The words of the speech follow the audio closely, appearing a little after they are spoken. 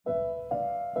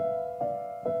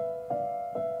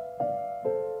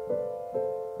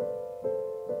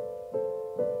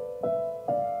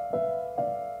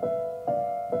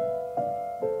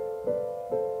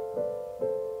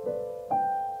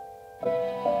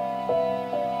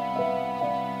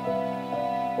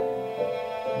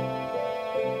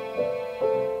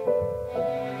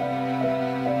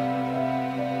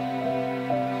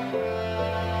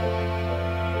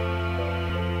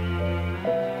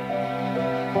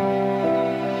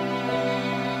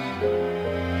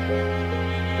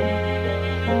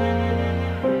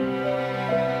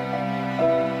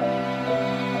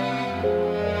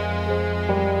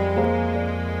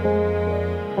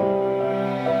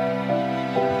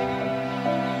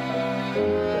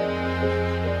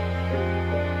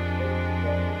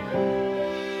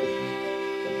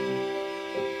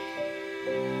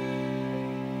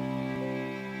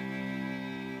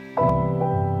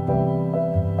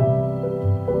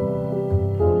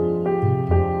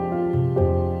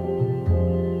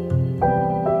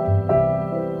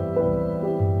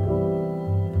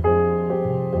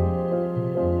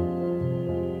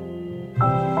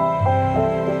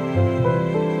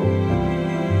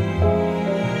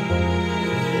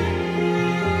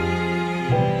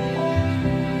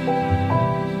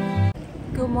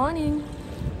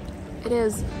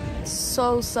is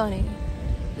so sunny.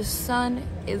 The sun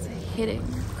is hitting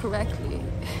correctly.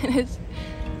 It is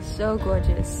so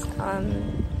gorgeous.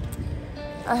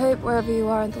 I hope wherever you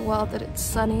are in the world that it's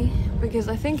sunny, because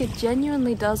I think it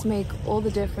genuinely does make all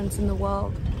the difference in the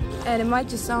world. And it might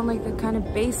just sound like the kind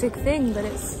of basic thing, but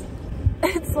it's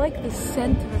like the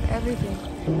center of everything.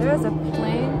 There is a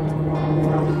plane.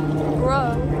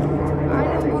 Bro,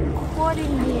 I'm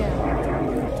recording here.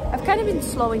 I've kind of been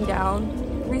slowing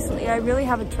down recently. I really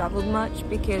haven't traveled much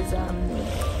because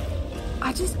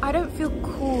I don't feel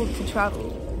cool to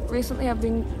travel. Recently I've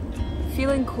been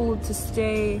feeling cool to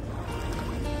stay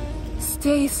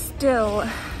still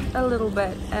a little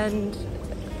bit and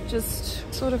just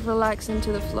sort of relax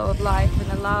into the flow of life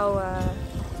and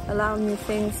allow new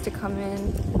things to come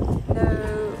in.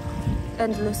 No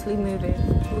endlessly moving,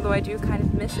 although I do kind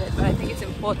of miss it, but I think it's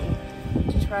important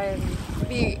to try and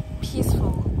be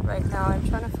peaceful right now. I'm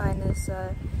trying to find this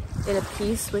inner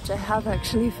peace, which I have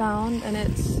actually found, and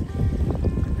it's,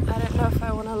 I don't know if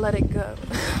I want to let it go.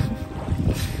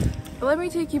 But let me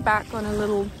take you back on a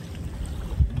little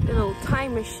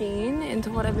time machine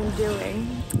into what I've been doing.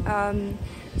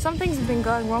 Some things have been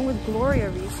going wrong with Gloria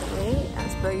recently,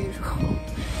 as per usual.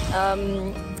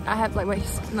 I have like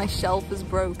my shelf is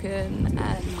broken, and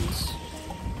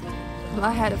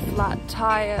I had a flat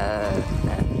tire,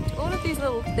 and all of these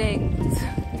little things.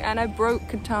 And I broke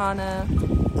Katana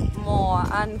more,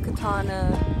 and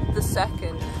Katana the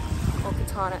second, or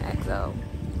Katana XL.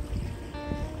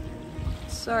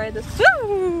 Sorry, this.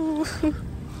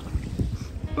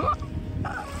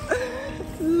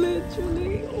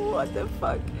 Literally, what the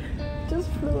fuck? Just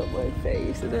flew up my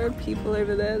face, and there are people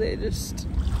over there, they just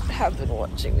have been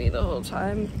watching me the whole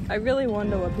time. I really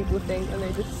wonder what people think when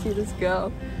they just see this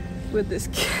girl with this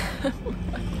camera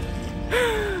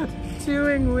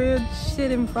doing weird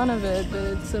shit in front of it, but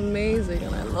it's amazing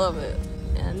and I love it.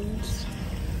 And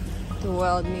the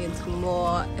world needs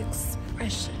more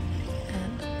expression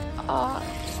and art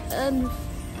and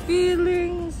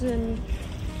feelings and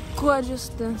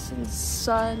gorgeousness and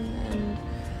sun and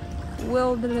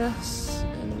wilderness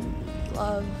and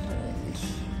love and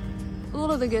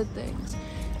all of the good things.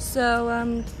 So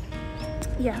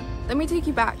yeah, let me take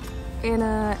you back in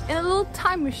a little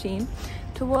time machine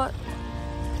to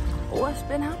what's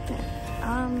been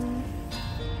happening.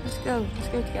 Let's go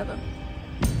together.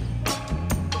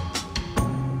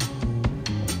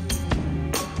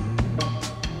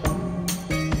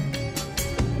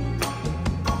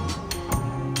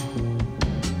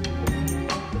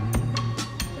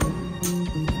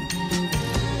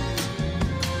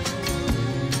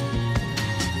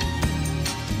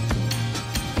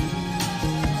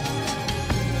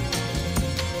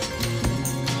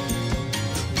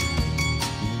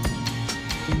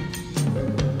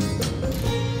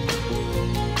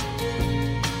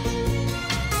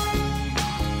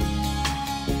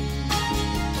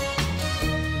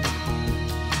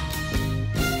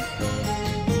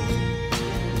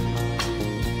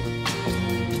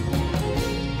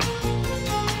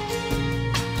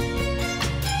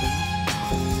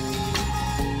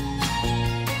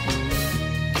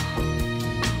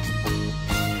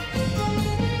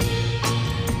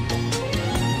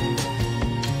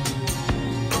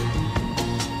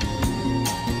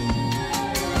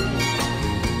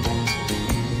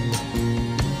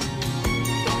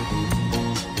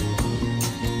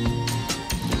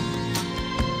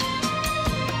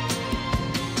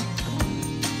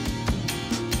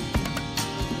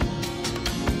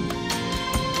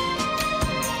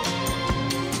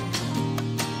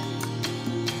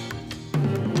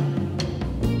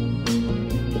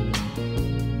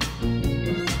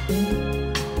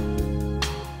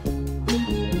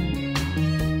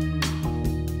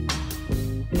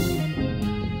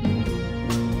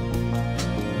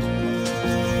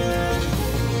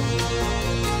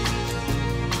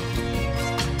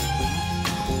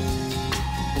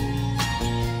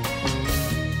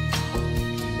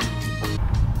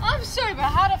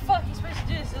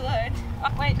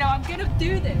 Wait, no, I'm gonna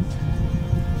do this.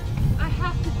 I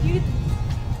have to do this.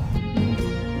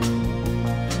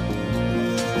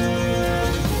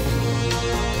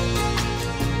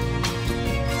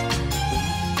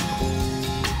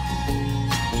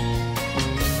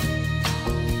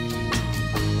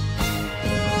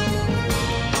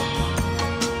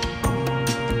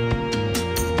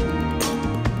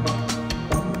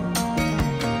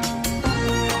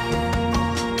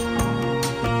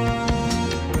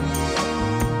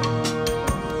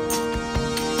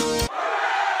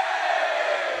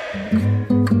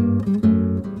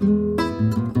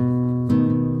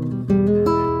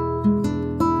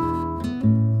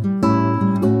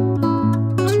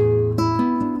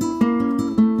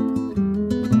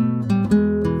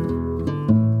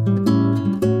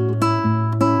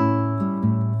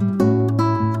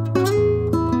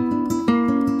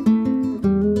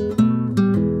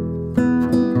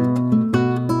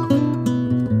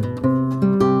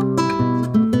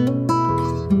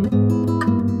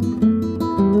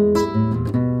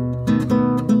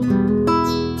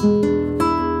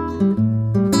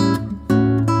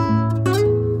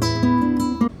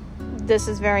 this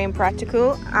is very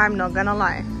impractical, I'm not gonna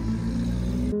lie.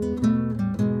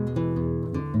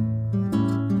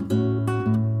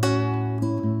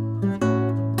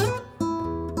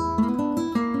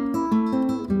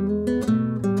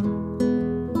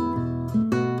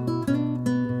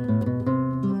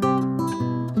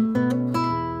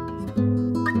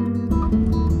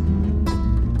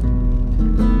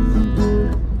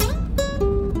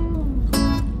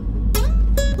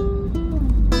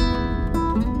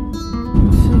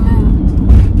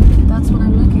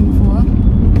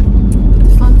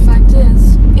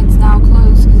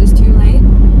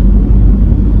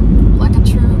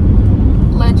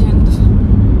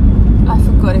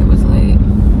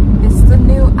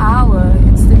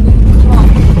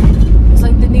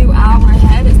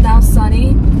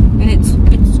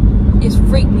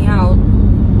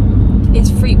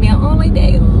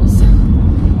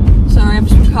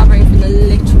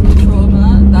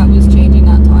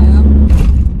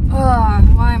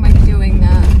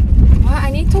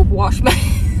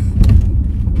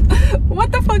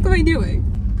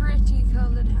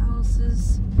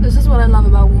 This is what I love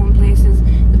about warm places.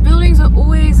 The buildings are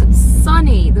always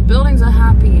sunny. The buildings are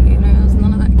happy, you know, there's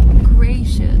none of that grey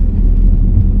shit.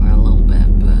 Or a little bit,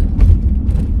 but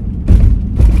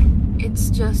it's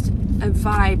just a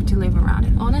vibe to live around.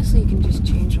 It honestly can just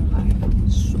change your life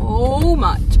so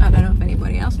much. I don't know if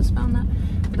anybody else has found that,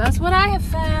 but that's what I have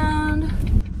found.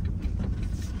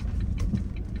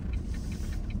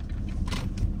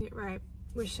 Right,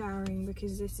 we're showering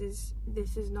because this is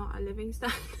not a living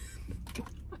standard.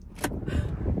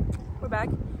 We're back.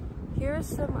 Here are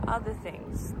some other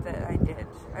things that I did.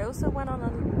 I also went on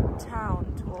a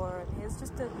town tour, and here's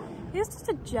just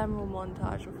a general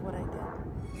montage of what I did.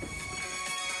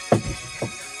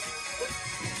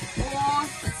 Oh.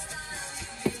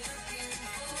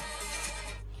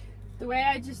 The way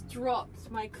I just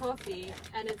dropped my coffee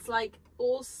and it's like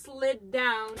all slid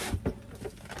down.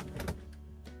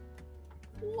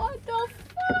 What the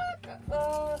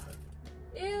fuck?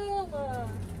 Ew.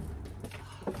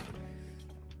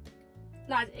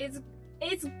 Lad,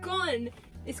 it's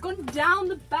gone down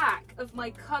the back of my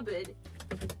cupboard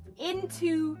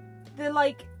into the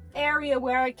like area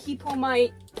where I keep all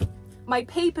my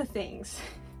paper things.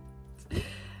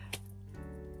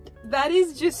 That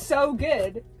is just so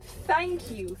good.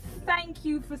 Thank you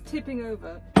for tipping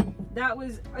over. That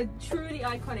was truly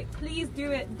iconic. Please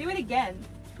do it again.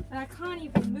 And I can't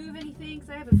even move anything because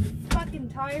I have a fucking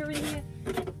tire in here.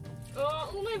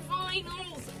 Oh, all my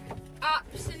vinyls.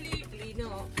 Absolutely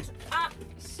not.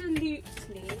 Absolutely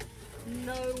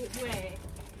no way.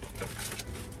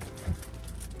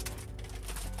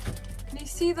 Can you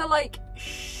see the like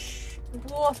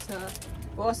water?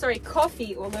 Oh, sorry,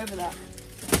 coffee all over that.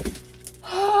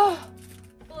 Oh,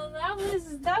 well, that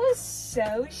was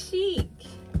so chic.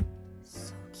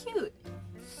 So cute.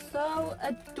 So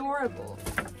adorable.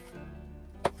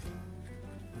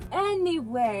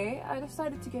 Anyway, I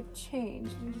decided to get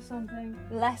changed into something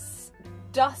less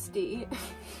dusty.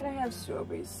 And I have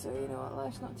strawberries, so you know what,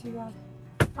 life's not too bad.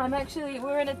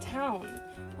 We're in a town,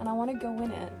 and I want to go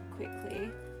in it quickly.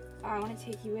 I want to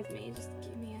take you with me, just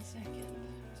give me a second.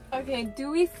 Okay,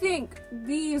 do we think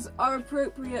these are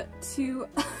appropriate to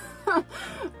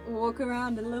walk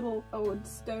around a little old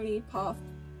stony path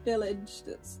village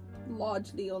that's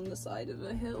largely on the side of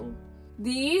a hill?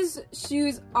 These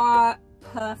shoes are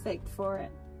perfect for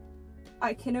it.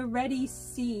 I can already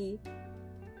see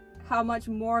how much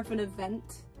more of an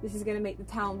event this is going to make the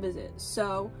town visit.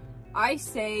 So I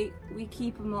say we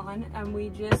keep them on and we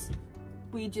just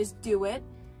do it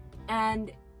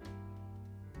and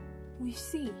we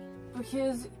see,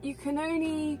 because you can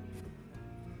only...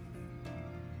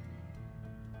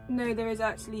 No, there is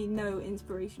actually no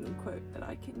inspirational quote that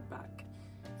I can back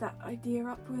that idea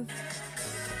up with.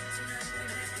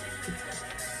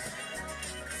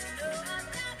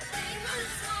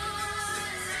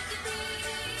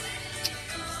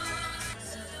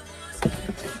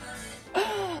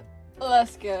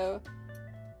 Let's go.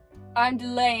 I'm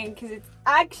delaying because it's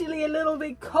actually a little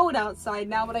bit cold outside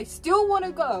now, but I still want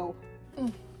to go.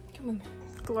 Come on.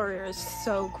 Gloria is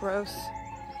so gross.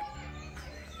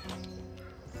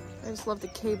 I just love the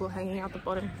cable hanging out the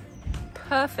bottom.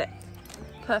 Perfect.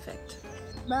 Perfect.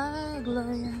 Bye,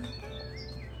 Gloria.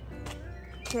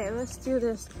 Okay, let's do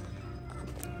this.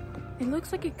 It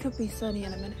looks like it could be sunny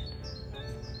in a minute.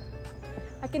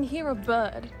 I can hear a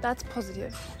bird. That's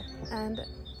positive. And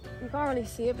you can't really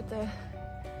see it, but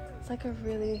it's like a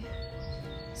really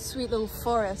sweet little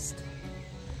forest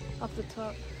up the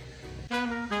top.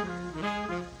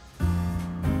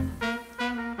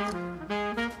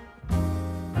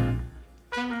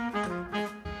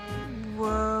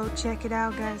 Check it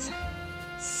out, guys.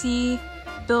 Sea,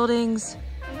 buildings,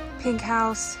 pink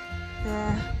house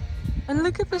there. And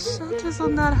look at the shutters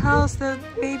on that house, they're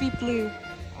baby blue.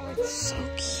 Oh, it's so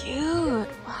cute.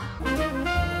 Wow.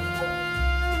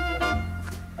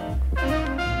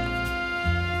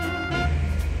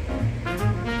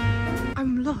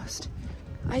 I'm lost.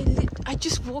 I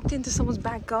just walked into someone's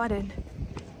back garden.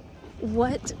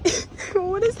 What?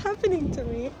 What is happening to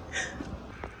me?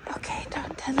 Okay,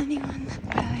 don't tell anyone.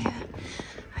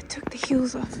 I took the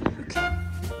heels off. Okay.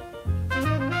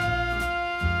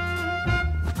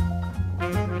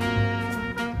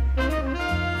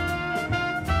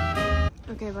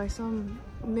 Okay, by some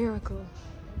miracle,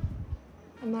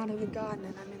 I'm out of the garden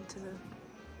and I'm into the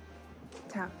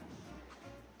town.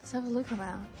 Let's have a look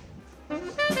around.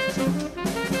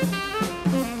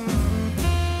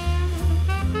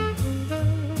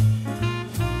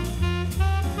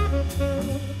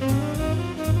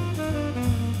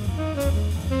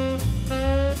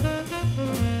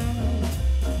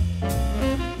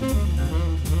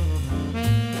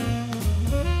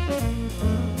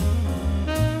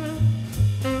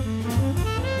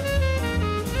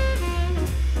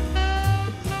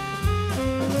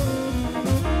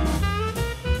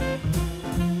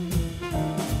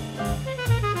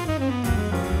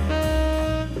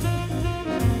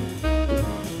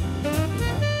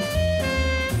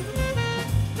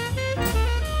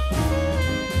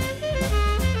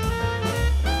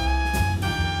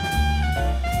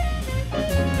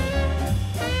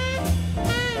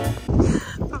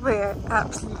 I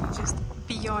absolutely just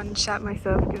beyond shat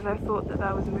myself because I thought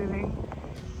that was moving.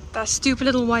 That stupid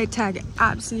little white tag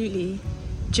absolutely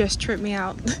just tripped me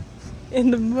out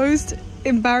in the most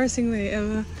embarrassing way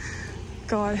ever.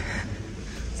 God,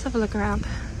 let's have a look around.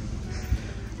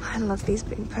 I love these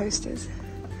big posters.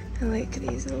 I like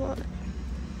these a lot.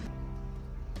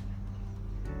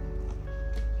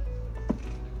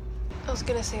 I was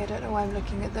gonna say I don't know why I'm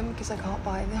looking at them because I can't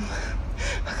buy them.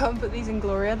 I can't put these in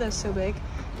Gloria, they're so big.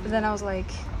 But then I was like,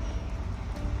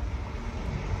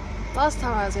 last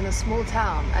time I was in a small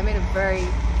town, I made a very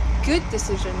good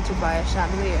decision to buy a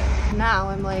chandelier. Now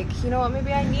I'm like, you know what,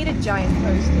 maybe I need a giant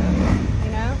poster,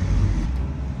 you know?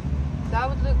 That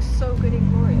would look so good in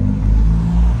Gloria.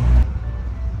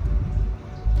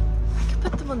 I could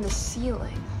put them on the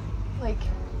ceiling, like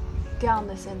down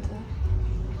the center.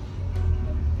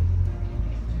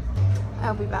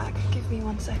 I'll be back, give me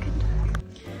 1 second.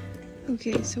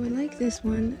 Okay, so I like this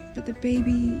one, but the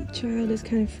baby child is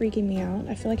kind of freaking me out.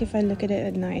 I feel like if I look at it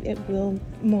at night, it will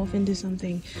morph into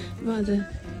something rather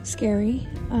scary.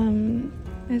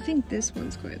 I think this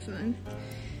one's quite fun.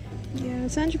 Yeah,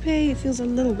 Saint-Tropez, it feels a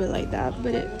little bit like that,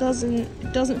 but it doesn't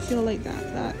feel like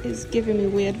that. That is giving me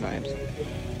weird vibes.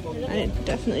 And it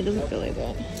definitely doesn't feel like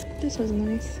that. This was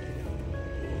nice.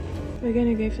 We're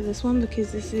gonna go for this one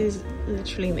because this is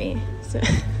literally me, so...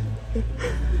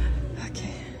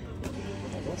 Okay.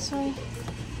 Sorry.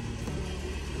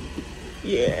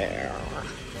 Yeah.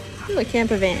 I'm a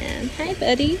camper van. Hi,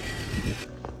 buddy.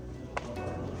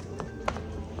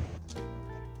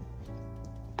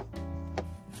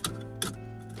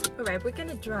 Alright, we're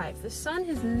gonna drive. The sun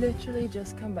has literally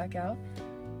just come back out.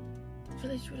 The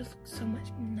village would have looked so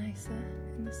much nicer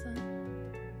in the sun.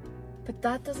 But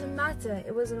that doesn't matter.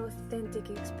 It was an authentic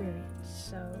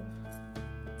experience, so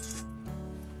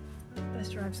let's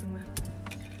drive somewhere.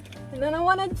 And then I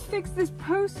want to fix this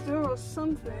poster or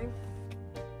something.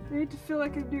 I need to feel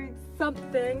like I'm doing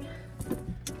something.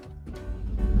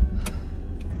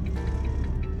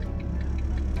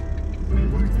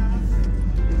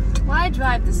 Why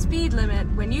drive the speed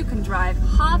limit when you can drive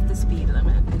half the speed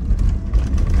limit?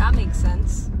 That makes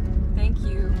sense. Thank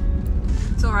you.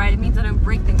 It's alright, it means I don't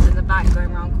break things in the back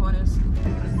going around corners.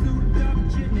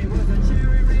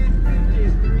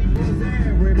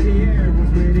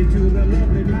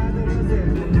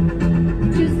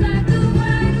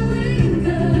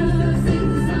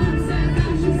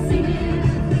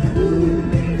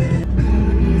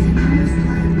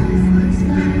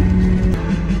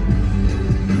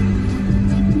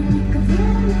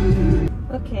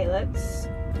 Okay, let's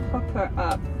pop her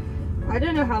up. I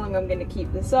don't know how long I'm gonna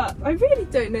keep this up. I really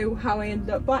don't know how I ended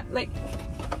up buying, like,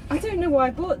 I don't know why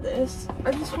I bought this.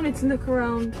 I just wanted to look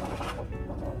around.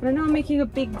 And I know I'm making a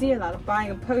big deal out of buying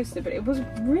a poster, but it was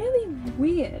really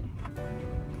weird.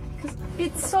 Because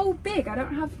it's so big, I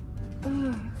don't have...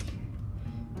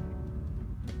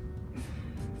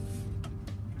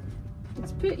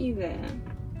 Let's put you there.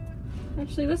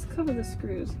 Actually, let's cover the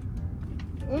screws.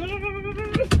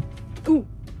 Ooh!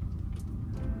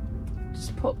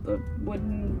 Just pop the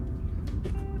wooden...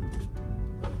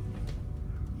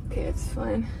 Okay, it's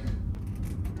fine.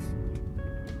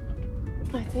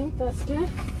 I think that's good.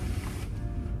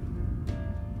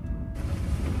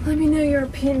 Let me know your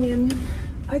opinion.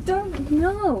 I don't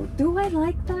know. Do I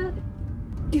like that?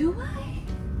 Do I?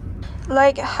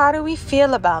 Like, how do we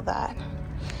feel about that?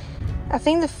 I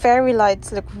think the fairy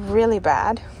lights look really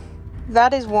bad.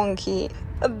 That is wonky.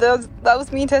 That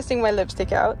was me testing my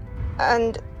lipstick out.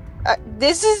 And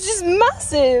this is just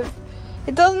massive.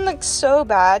 It doesn't look so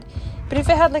bad. But if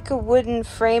it had like a wooden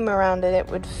frame around it, it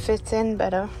would fit in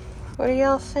better. What do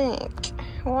y'all think?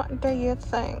 What do you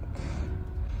think?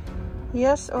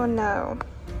 Yes or no?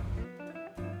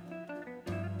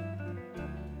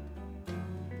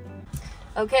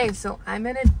 Okay, so I'm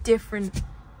in a different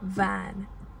van.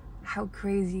 How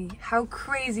crazy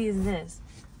is this?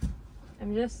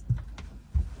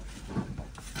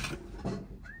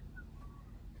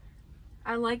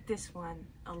 I like this one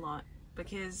a lot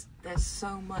because there's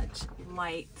so much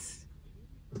light.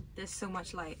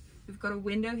 We've got a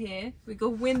window here, we've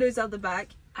got windows out the back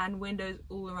and windows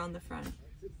all around the front.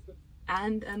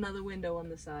 And another window on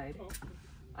the side.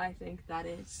 I think that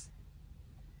is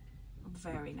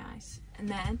very nice. And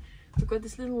then we've got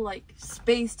this little like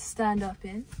space to stand up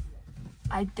in.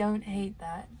 I don't hate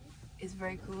that. It's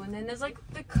very cool. And then there's like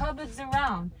the cupboards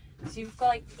around, so you've got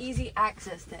like easy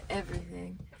access to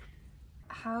everything.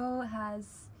 How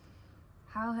has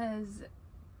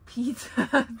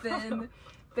Peter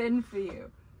been for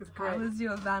you? It's great. How was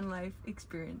your van life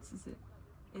experience? Is it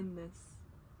in this?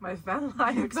 My van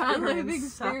life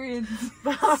experience.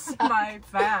 My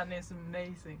van is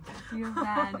amazing. Your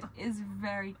van is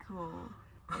very cool.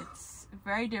 It's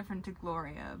very different to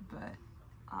Gloria, but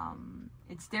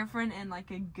it's different in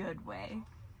like a good way.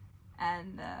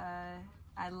 And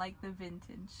I like the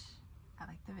vintage.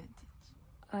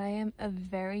 I am a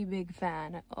very big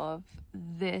fan of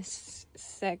this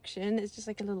section. It's just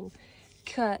like a little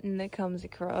curtain that comes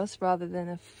across rather than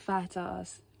a fat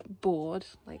ass board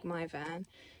like my van.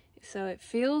 So it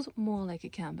feels more like a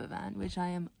camper van, which I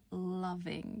am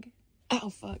loving. Oh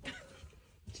fuck.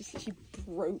 She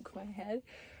broke my head.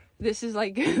 This is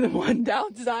like the one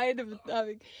downside of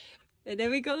having. And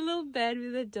then we got a little bed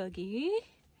with a doggy.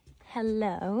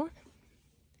 Hello.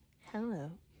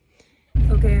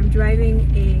 Okay, I'm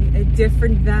driving a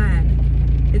different van.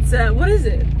 It's a, what is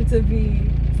it? It's a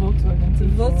Volkswagen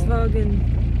T4. Volkswagen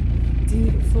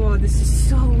D4. This is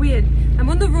so weird. I'm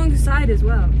on the wrong side as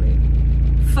well. Wait.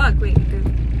 Fuck, wait. Go. I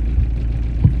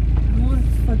don't want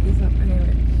to fuck this up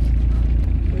anyway.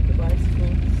 With the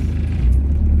bicycle.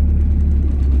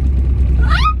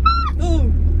 Oh!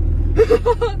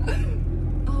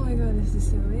 Oh my god, this is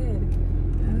so weird.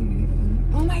 Okay.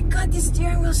 Oh my god, the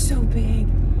steering wheel's so big.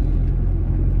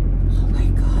 Oh my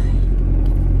god.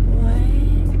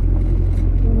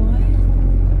 What?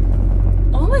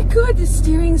 Oh my god, the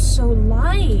steering's so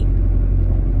light.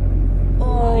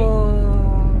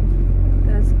 Oh,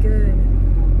 that's good.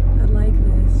 I like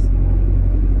this.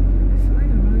 I feel like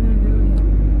I'm not gonna do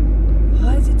it.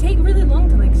 Oh, does it take really long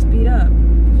to like speed up?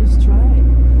 Just try it.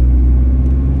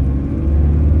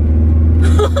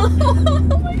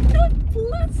 Oh my god,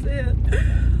 bless it.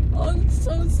 Oh, it's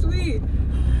so sweet.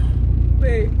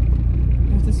 Wait.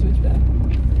 You have to switch back.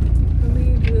 Let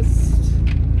me just...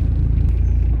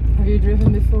 Have you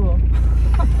driven before?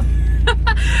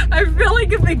 I feel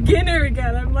like a beginner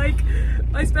again. I'm like,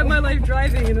 I spend my life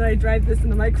driving and then I drive this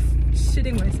and I'm like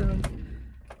shitting myself.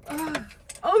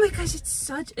 Oh my gosh, it's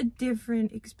such a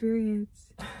different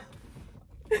experience.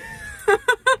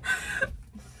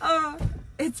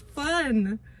 It's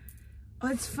fun. Oh,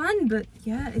 it's fun, but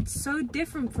yeah, it's so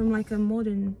different from like a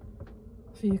modern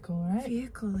vehicle, right?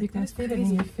 Like, you can feel it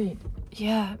in your feet.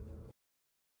 Yeah.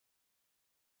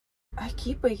 I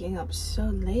keep waking up so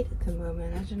late at the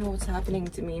moment. I don't know what's happening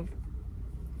to me.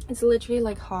 It's literally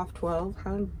like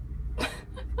 12:30.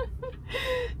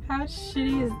 How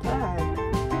shitty is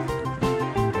that?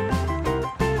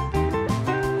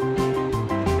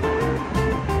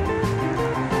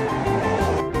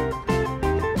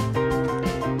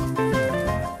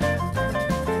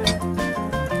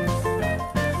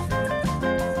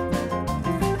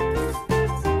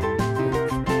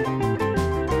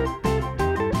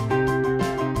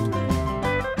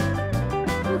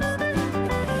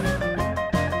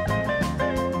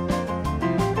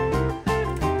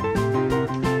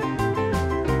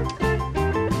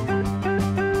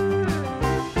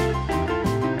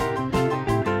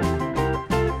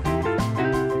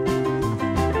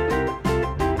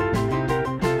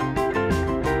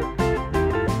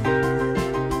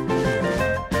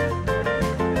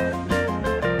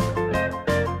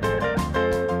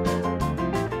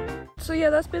 So yeah,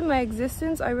 that's been my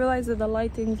existence. I realized that the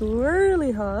lighting's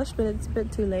really harsh, but it's a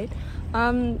bit too late.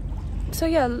 So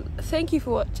yeah, thank you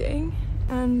for watching,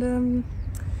 and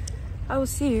I will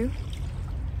see you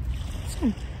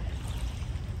soon.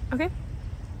 Okay.